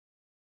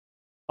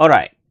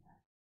Alright,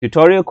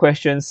 tutorial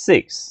question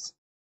 6.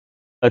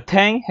 A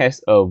tank has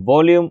a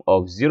volume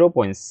of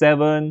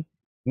 0.7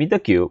 meter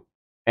cube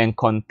and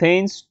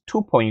contains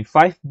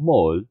 2.5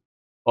 mole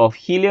of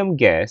helium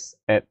gas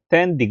at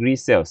 10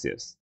 degrees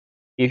Celsius.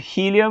 If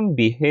helium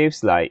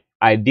behaves like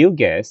ideal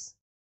gas,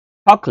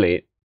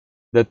 calculate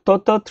the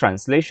total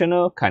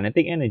translational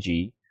kinetic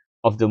energy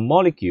of the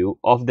molecule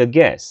of the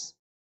gas.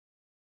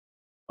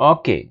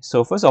 Okay,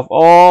 so first of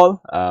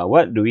all,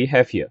 what do we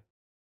have here?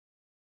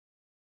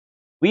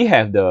 We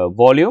have the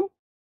volume.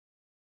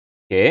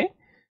 Okay,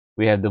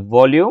 we have the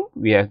volume,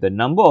 we have the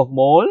number of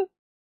mole,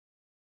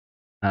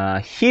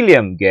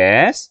 helium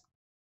gas.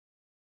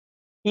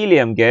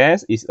 Helium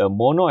gas is a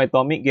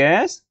monoatomic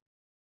gas.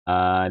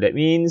 That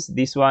means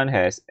this one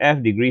has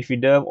F degree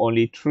freedom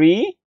only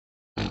 3.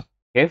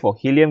 Okay, for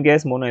helium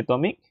gas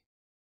monoatomic.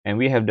 And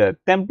we have the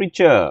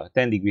temperature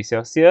 10 degrees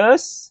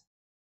Celsius.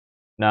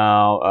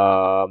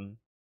 Now,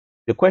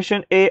 the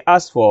question A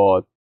asks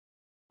for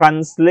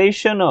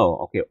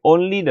translational. Okay,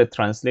 only the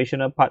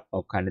translational part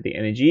of kinetic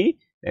energy.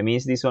 That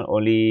means this one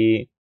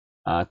only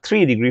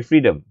 3 degree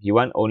freedom. You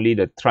want only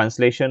the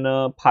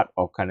translational part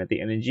of kinetic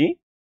energy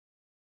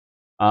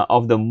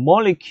of the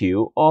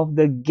molecule of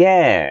the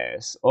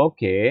gas.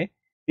 Okay,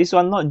 this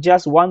one not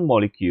just one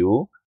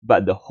molecule,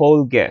 but the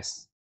whole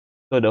gas.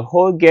 So the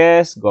whole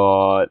gas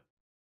got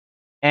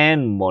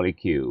n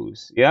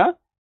molecules. Yeah,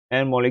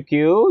 n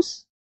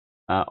molecules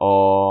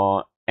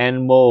or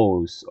n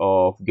moles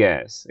of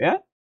gas. Yeah,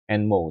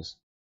 n moles.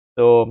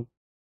 So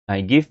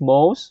I give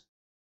moles.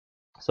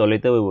 So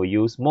later we will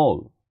use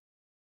mole.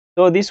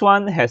 So this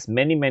one has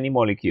many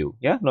molecules.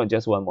 Yeah, not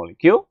just one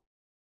molecule.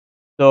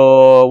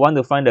 So want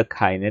to find the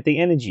kinetic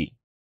energy.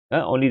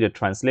 Only the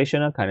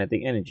translational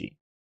kinetic energy.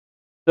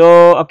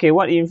 So okay,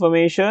 what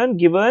information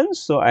given?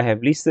 So I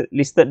have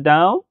listed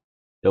down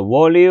the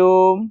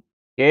volume.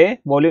 Okay,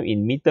 volume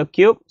in meter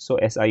cube. So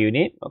SI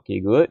unit. Okay,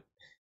 good.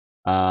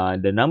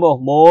 The number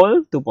of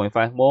mole,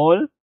 2.5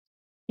 mole.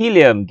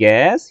 Helium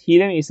gas.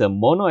 Helium is a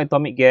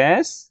monoatomic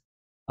gas.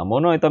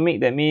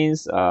 Monoatomic, that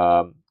means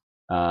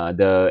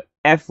the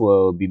F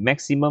will be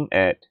maximum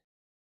at,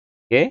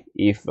 okay,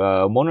 if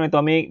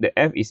monoatomic, the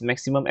F is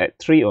maximum at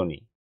 3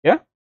 only. Yeah,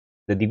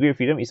 the degree of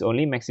freedom is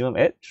only maximum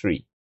at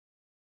 3.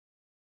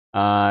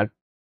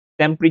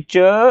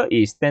 Temperature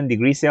is 10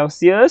 degrees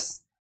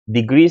Celsius.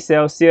 Degrees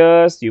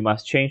Celsius, you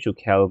must change to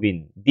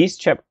Kelvin. This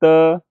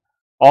chapter,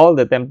 all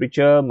the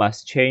temperature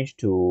must change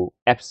to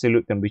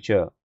absolute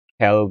temperature,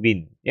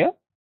 Kelvin. Yeah,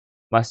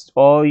 must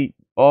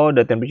all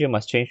the temperature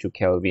must change to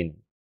Kelvin.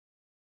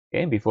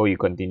 Okay, before you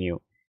continue.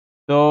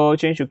 So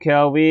change to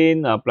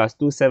Kelvin, plus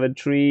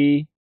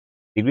 273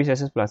 degrees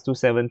Celsius plus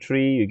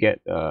 273, you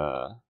get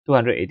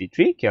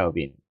 283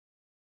 Kelvin.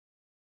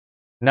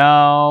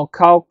 Now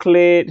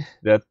calculate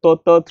the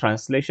total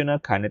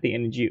translational kinetic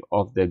energy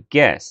of the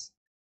gas.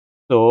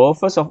 So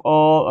first of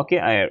all, okay,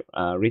 I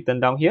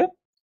written down here.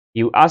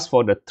 You ask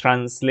for the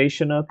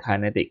translational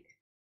kinetic.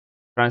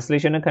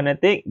 Translational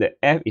kinetic, the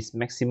F is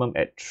maximum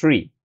at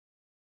 3.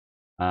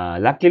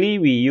 Luckily,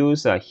 we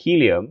use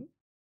helium.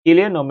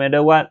 Helium, no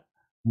matter what,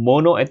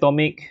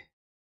 monoatomic.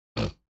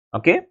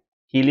 Okay,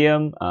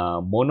 helium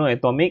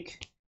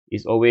monoatomic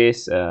is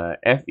always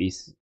F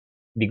is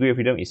degree of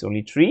freedom is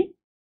only 3.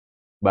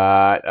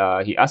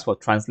 But he asked for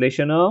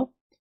translational,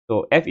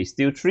 so F is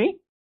still 3.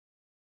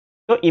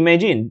 So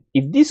imagine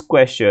if this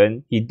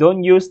question he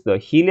don't use the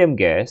helium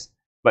gas,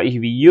 but if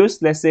we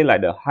use, let's say,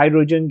 like the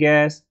hydrogen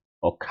gas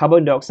or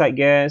carbon dioxide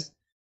gas,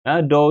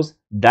 those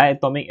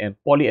diatomic and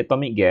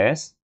polyatomic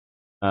gas,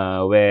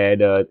 where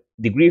the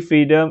degree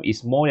freedom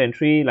is more than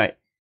 3, like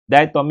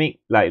diatomic,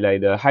 like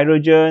the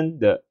hydrogen,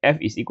 the F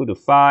is equal to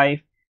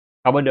 5,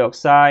 carbon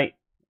dioxide,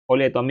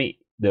 polyatomic,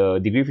 the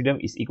degree freedom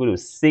is equal to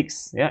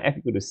 6. Yeah, F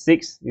equal to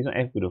 6, this one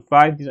F equal to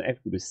 5, this one F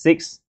equal to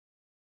 6.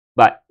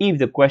 But if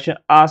the question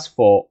asks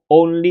for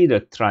only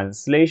the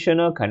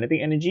translational kinetic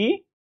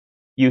energy,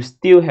 you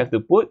still have to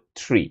put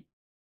 3.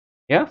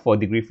 Yeah, for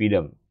degree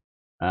freedom.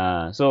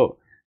 So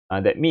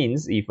that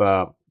means if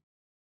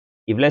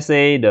let's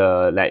say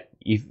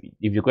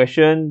if the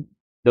question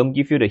don't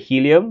give you the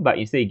helium, but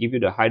instead it give you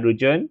the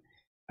hydrogen,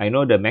 I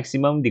know the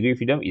maximum degree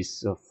freedom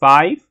is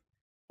 5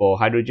 for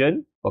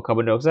hydrogen. For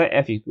carbon dioxide,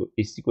 F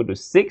is equal to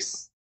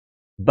 6.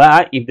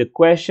 But if the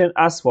question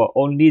asks for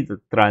only the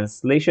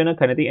translational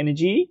kinetic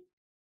energy,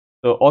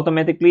 so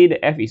automatically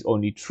the F is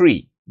only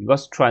 3,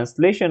 because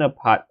translational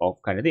part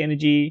of kinetic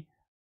energy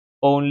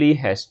only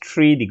has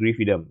 3 degree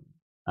freedom.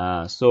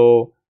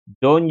 So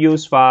don't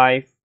use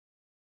 5,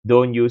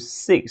 don't use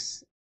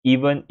 6,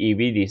 even if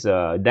it is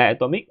a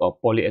diatomic or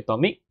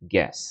polyatomic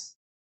gas.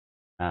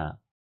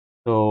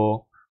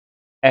 So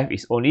F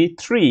is only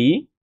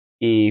 3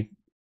 if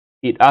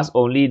it asks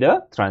only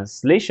the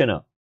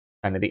translational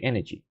kinetic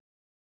energy.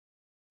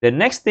 The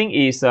next thing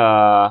is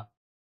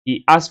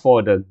it asks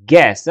for the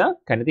gas,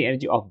 kinetic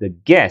energy of the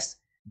gas.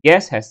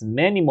 Gas has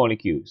many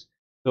molecules,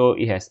 so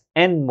it has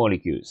n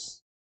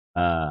molecules.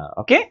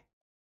 Okay,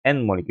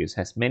 n molecules,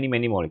 has many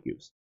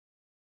molecules.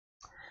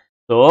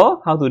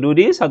 So how to do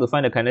this? How to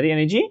find the kinetic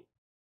energy?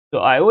 So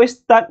I always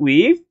start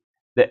with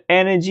the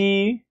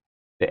energy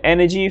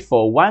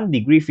for 1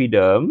 degree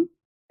freedom,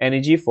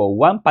 energy for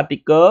one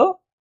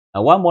particle,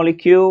 one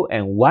molecule,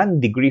 and 1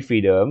 degree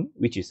freedom,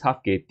 which is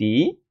half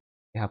kT.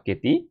 Half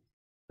kT.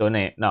 So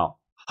now,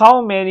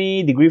 how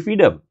many degree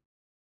freedom?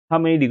 How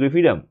many degree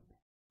freedom?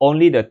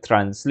 Only the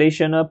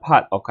translational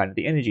part of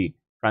kinetic energy.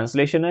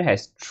 Translational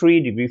has 3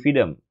 degree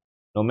freedom.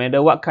 No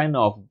matter what kind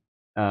of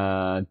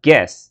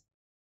gas,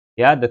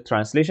 yeah, the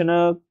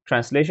translational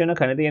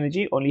kinetic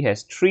energy only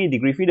has 3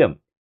 degree freedom.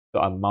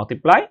 So I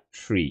multiply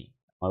 3.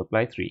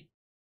 Multiply 3.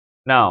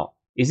 Now,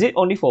 is it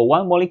only for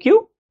one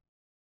molecule?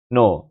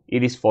 No,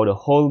 it is for the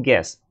whole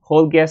gas.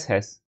 Whole gas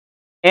has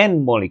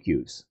n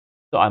molecules.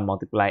 So I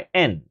multiply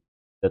n,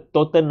 the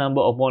total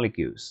number of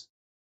molecules.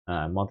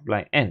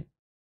 Multiply n.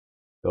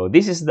 So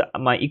this is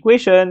my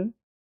equation.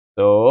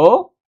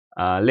 So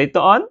later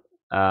on,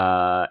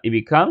 it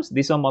becomes,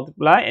 this one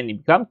multiply and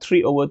it becomes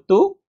 3 over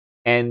 2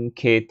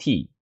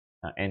 nkt.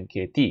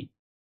 Nkt.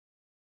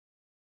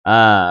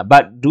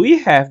 But do we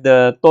have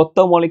the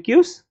total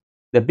molecules?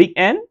 The big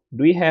N?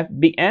 Do we have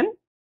big N?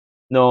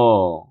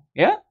 No.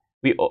 Yeah?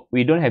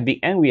 We don't have big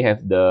N. We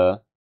have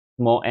the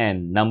small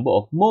n, number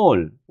of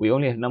mole. We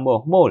only have number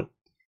of mole.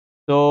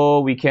 So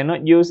we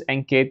cannot use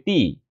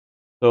nkt.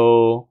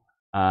 So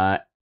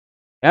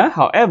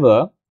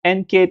however,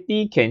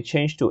 nkt can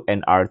change to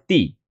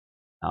nRT.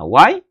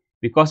 Why?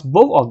 Because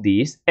both of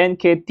these,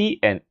 nkt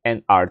and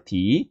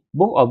nRT,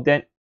 both of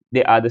them,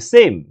 they are the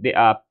same. They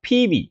are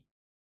PV.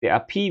 They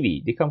are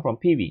PV. They come from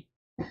PV.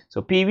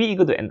 So PV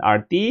equal to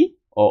nRT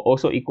or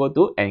also equal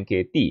to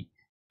nkt.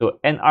 So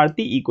nRT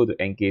equal to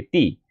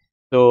nkt.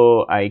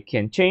 So I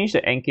can change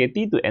the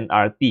nkt to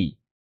nRT.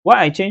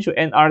 Why I change to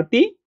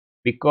nRT?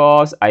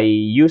 Because I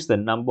use the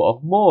number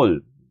of mole.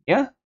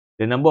 Yeah,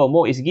 the number of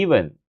mole is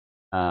given.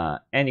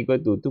 N equal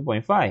to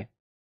 2.5.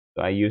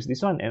 So I use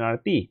this one,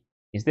 nRT,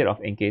 instead of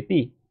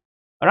nkt.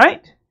 All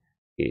right.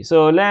 Okay.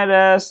 So let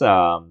us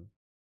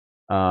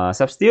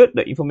substitute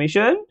the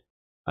information.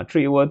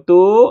 3 over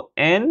 2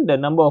 and the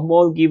number of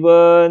mole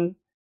given.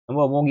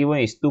 Number of mole given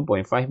is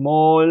 2.5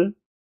 mole.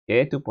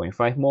 Okay,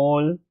 2.5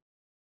 mole.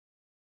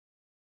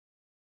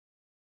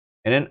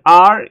 And then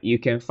R, you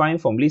can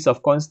find from list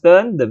of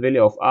constant the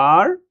value of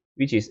R,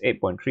 which is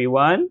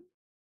 8.31.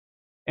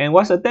 And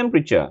what's the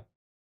temperature?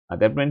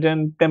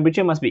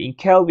 Temperature must be in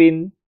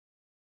Kelvin.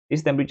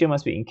 This temperature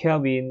must be in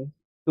Kelvin,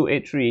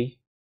 283.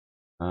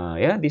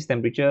 Yeah, this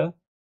temperature,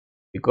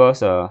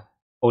 because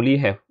only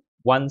have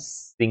one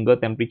single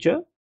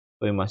temperature,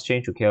 so we must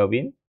change to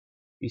Kelvin.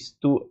 It's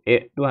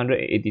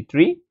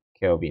 283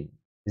 Kelvin.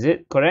 Is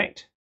it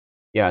correct?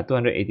 Yeah,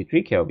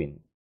 283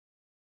 Kelvin.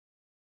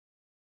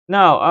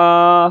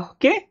 Now,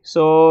 okay,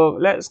 so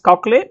let's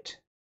calculate.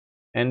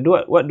 And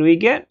what do we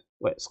get?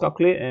 Let's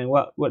calculate and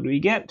what do we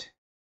get?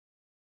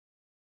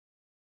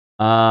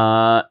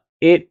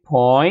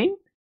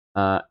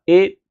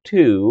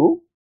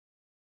 8.82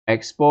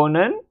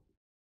 exponent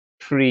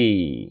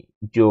 3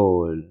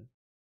 joule.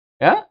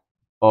 Yeah,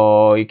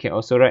 or you can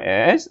also write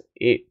as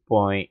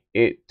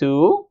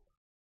 8.82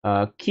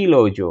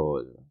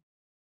 kilojoule.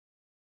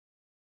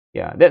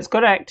 Yeah, that's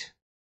correct.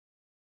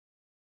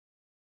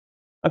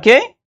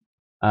 Okay.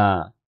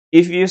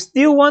 If you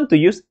still want to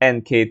use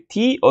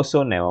nkt,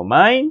 also never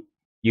mind.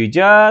 You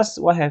just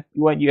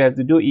what you have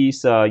to do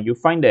is you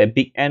find the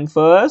big N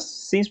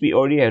first, since we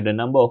already have the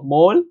number of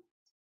mole.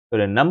 So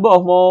the number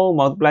of mole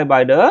multiplied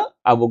by the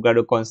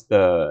Avogadro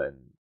constant.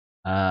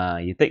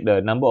 You take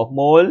the number of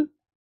mole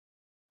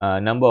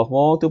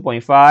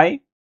 2.5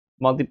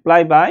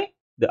 multiplied by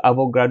the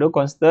Avogadro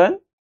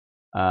constant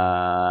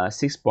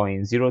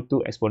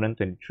 6.02 exponent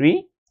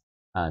 23.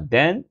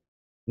 Then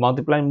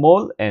multiply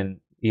mole, and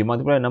you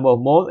multiply the number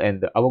of mole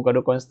and the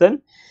Avogadro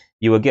constant,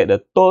 you will get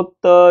the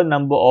total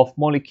number of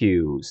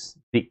molecules,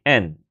 big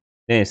N.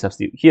 Then you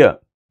substitute here,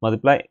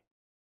 multiply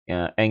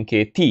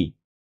nkt.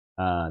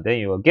 Then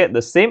you will get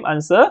the same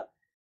answer,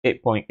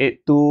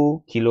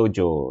 8.82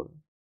 kilojoule.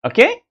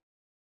 Okay.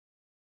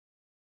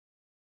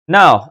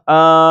 Now,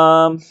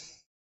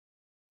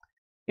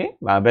 okay,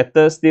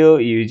 better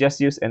still you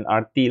just use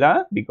nRT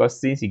lah,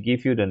 because since it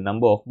gives you the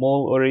number of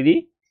mole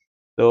already.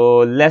 So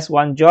less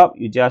one job,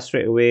 you just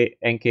straight away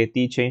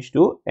nkt change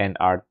to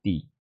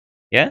nRT.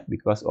 Yeah,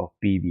 because of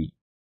PV.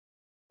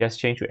 Just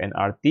change to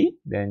nRT,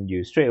 then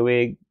you straight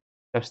away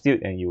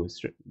substitute and you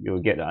will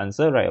get the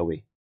answer right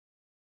away.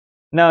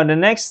 Now the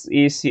next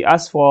is he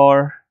asks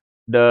for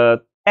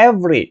the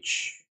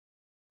average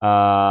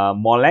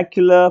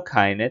molecular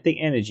kinetic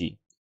energy.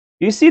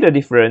 You see the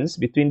difference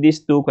between these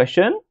two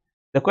questions?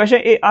 The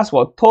question A asks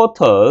for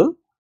total,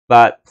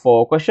 but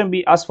for question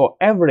B asks for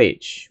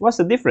average. What's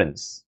the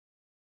difference?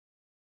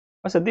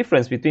 What's the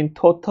difference between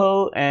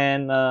total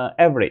and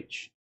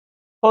average?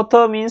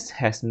 Total means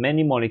has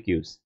many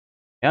molecules,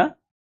 yeah,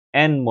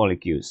 n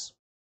molecules.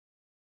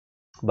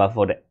 But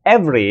for the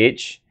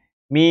average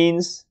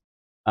means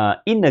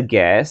in a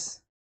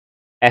gas,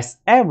 as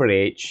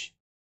average,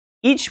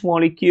 each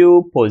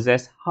molecule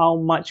possesses how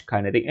much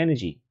kinetic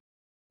energy.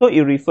 So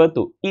it refers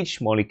to each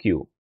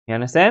molecule. You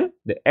understand?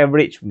 The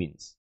average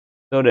means.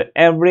 So the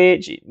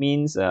average, it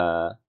means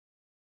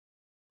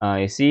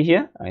you see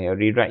here, I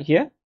already write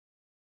here.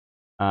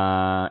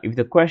 If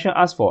the question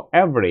asks for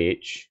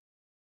average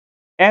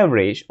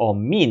or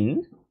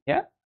mean,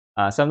 yeah,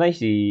 sometimes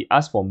he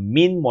asks for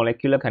mean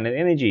molecular kinetic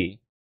energy,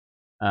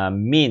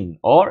 mean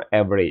or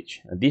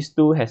average. These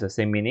two has the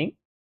same meaning.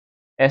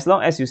 As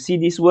long as you see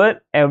this word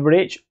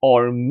average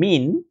or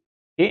mean,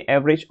 okay,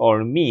 average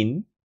or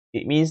mean,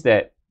 it means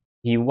that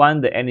he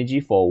wants the energy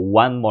for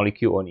one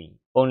molecule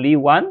only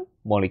one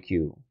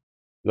molecule,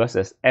 because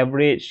there's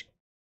average,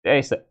 there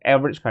is the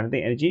average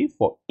kinetic energy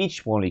for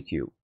each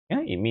molecule.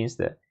 Yeah, it means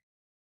that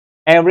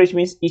average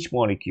means each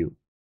molecule,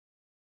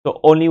 so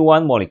only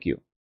one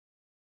molecule.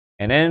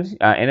 And then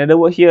another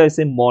word here is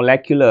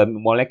molecular.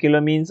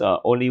 Molecular means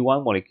only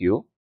one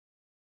molecule.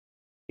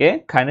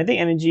 Okay, kinetic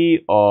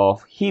energy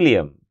of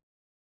helium.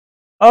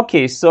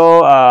 Okay,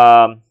 so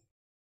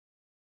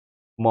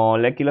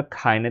molecular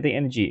kinetic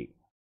energy.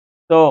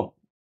 So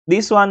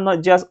this one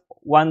not just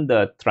want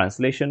the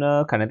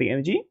translational kinetic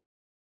energy,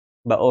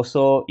 but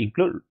also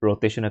include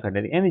rotational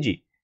kinetic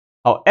energy.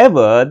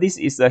 However, this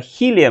is a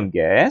helium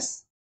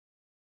gas.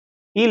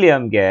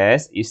 Helium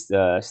gas is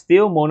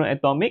still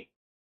monoatomic.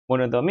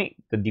 Monoatomic,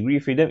 the degree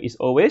of freedom is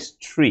always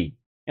 3.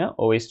 Yeah,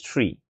 always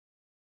 3.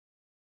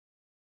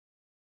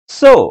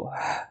 So,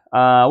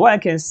 what I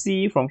can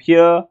see from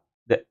here,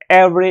 the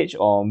average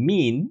or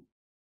mean,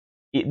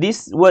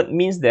 this word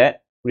means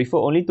that refer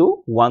only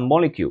to one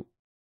molecule.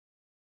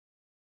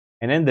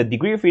 And then the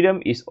degree of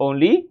freedom is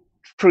only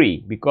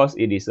 3 because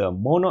it is a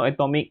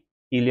monoatomic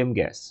helium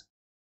gas.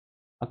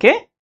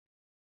 Okay?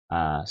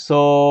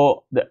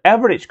 So the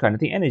average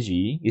kinetic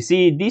energy, you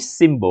see this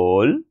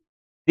symbol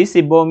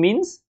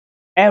means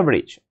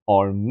average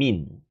or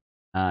mean.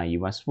 You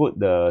must put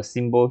the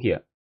symbol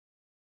here.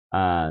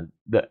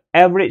 The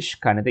average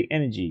kinetic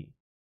energy.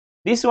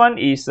 This one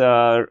is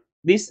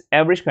this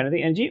average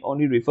kinetic energy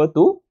only refer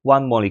to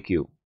one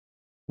molecule.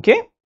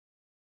 Okay?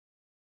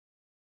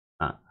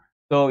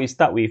 So we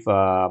start with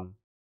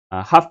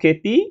half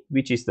kT,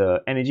 which is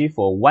the energy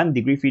for 1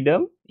 degree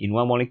freedom in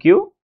one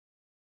molecule.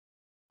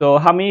 So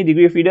how many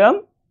degree of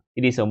freedom?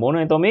 It is a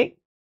monoatomic.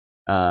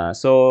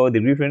 So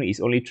degree of freedom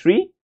is only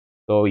 3.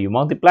 So you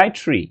multiply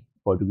 3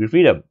 for degree of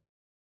freedom.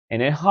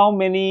 And then how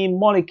many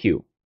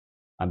molecule?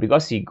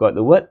 Because he got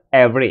the word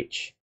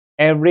average.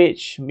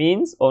 Average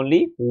means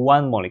only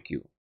one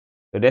molecule.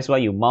 So that's why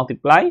you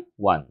multiply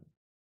 1.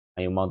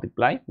 And you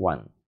multiply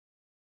 1.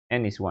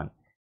 N is 1.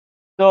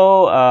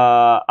 So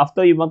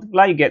after you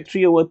multiply, you get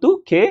 3 over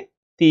 2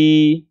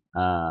 kT.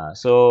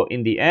 So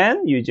in the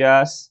end, you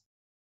just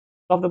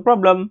solve the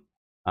problem.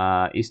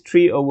 It's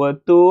 3 over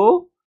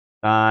 2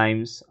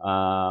 times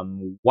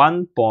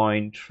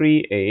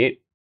 1.38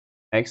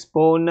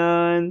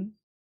 exponent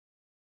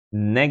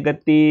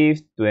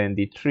negative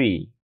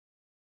 23.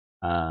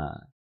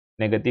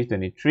 Negative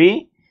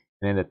 23.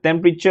 And then the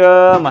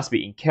temperature must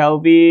be in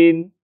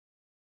Kelvin.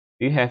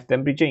 Do you have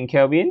temperature in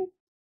Kelvin?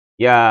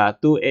 Yeah,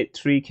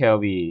 283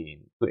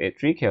 Kelvin.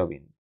 283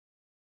 Kelvin.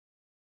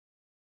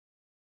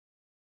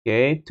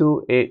 Okay,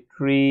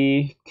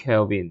 283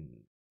 Kelvin.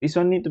 This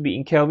one need to be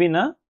in Kelvin,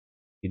 huh?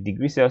 In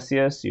degrees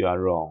Celsius, you are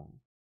wrong.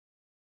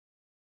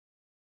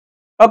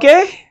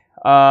 Okay,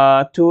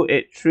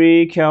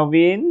 283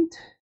 Kelvin.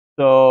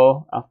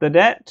 So after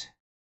that,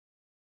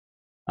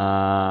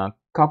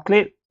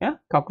 calculate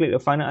the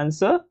final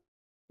answer,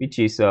 which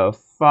is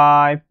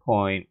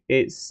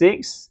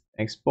 5.86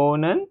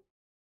 exponent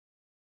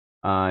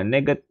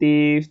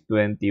negative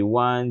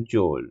 21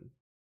 joule.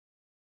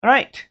 All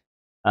right,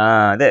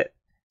 so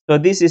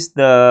this is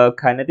the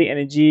kinetic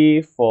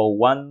energy for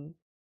one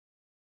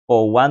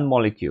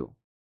molecule.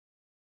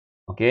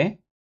 Okay,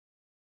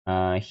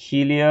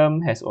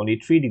 helium has only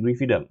 3 degree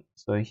freedom,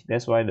 so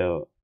that's why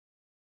the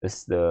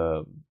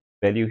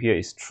value here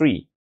is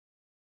 3.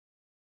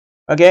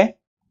 Okay,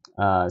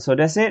 so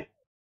that's it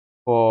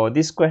for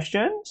this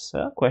question.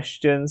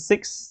 Question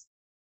 6.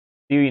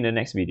 See you in the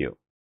next video.